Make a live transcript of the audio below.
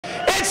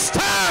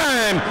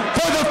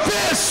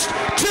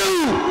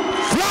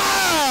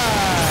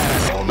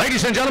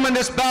and gentlemen,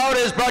 this bout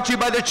is brought to you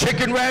by the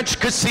Chicken Ranch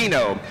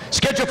Casino.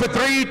 Scheduled for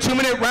 3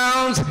 2-minute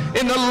rounds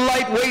in the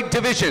lightweight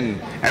division.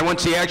 And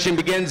once the action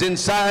begins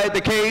inside the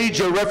cage,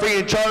 your referee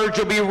in charge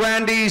will be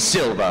Randy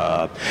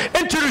Silva.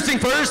 Introducing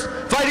first,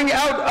 fighting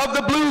out of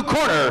the blue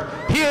corner,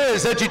 he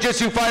is a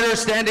jiu-jitsu fighter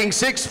standing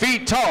 6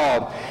 feet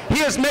tall. He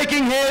is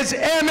making his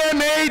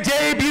MMA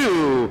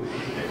debut.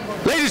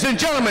 Ladies and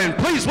gentlemen,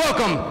 please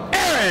welcome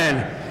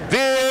Aaron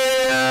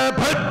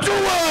Villapudua.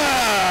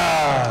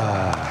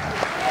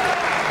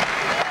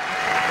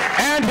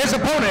 And his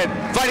opponent,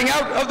 fighting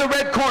out of the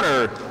red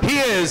corner, he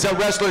is a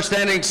wrestler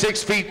standing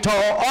 6 feet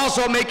tall,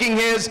 also making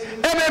his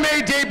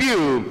MMA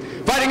debut.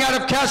 Fighting out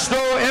of Castro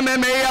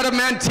MMA out of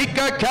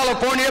Manteca,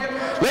 California.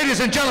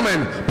 Ladies and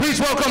gentlemen, please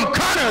welcome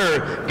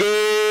Connor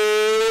Galloway.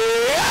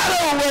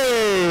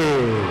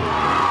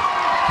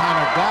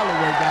 Connor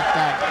Galloway got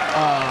that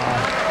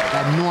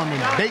Norman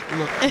Bate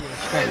look to his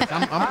face.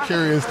 I'm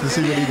curious to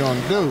see what he's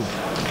gonna do.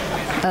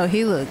 Oh,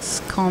 he looks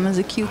calm as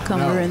a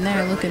cucumber in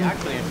there, looking.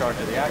 Actually in charge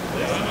of the action.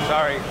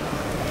 Sorry.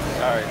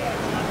 Sorry.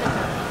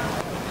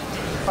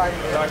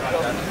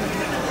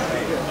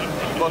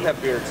 You both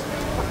have beards.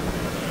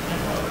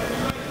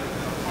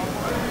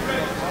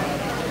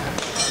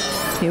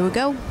 Here we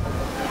go.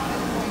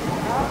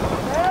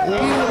 Oh,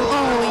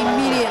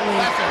 immediately.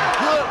 That's a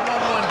good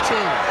 1-1-2.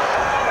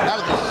 That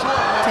was a short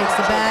one. Takes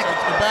the back.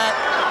 Takes the back.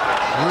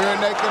 Rear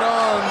naked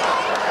on.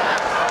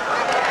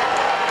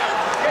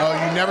 Oh,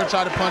 you never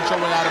try to punch your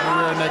way out of a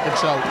rear naked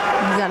choke.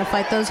 You gotta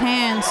fight those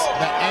hands.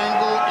 The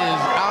angle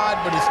is odd,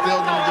 but it's still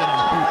gonna get him.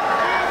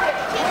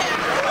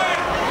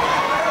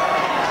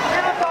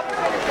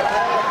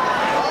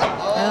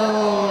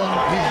 Oh.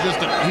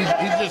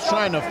 He's just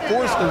trying to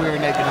force the rear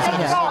naked instead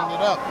of setting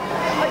it up.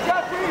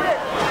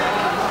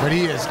 But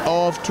he is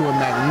off to a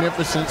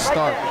magnificent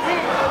start.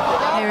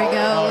 There we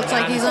go. Looks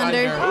like he's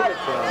under.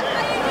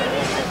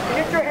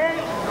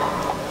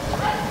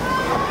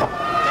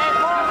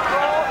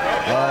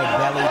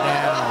 Belly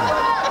down.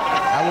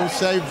 I will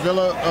say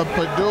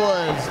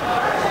Villapudua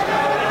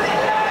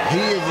he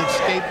is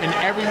escaping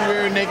every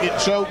rear naked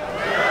choke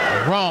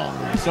wrong.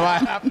 So I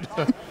have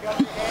to.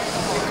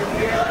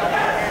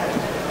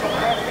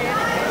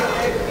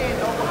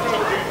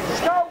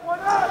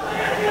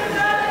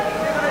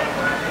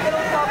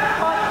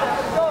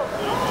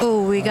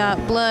 Oh, we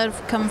got blood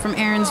coming from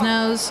Aaron's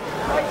nose.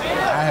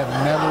 I have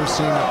never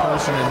seen a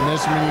person in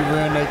this many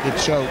rear naked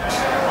chokes.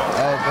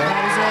 Oh,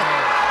 that was it.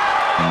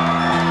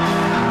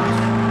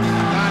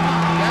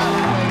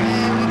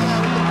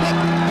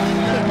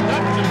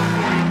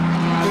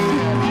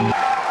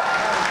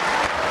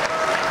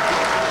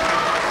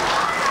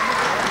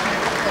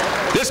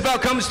 This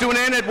bout comes to an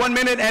end at 1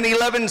 minute and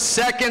 11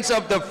 seconds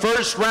of the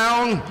first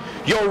round.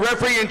 Your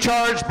referee in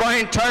charge,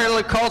 Brian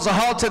Tyler, calls a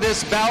halt to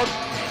this bout.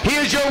 He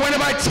is your winner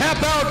by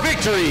tap out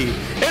victory.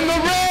 In the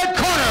red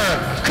corner,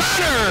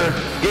 Connor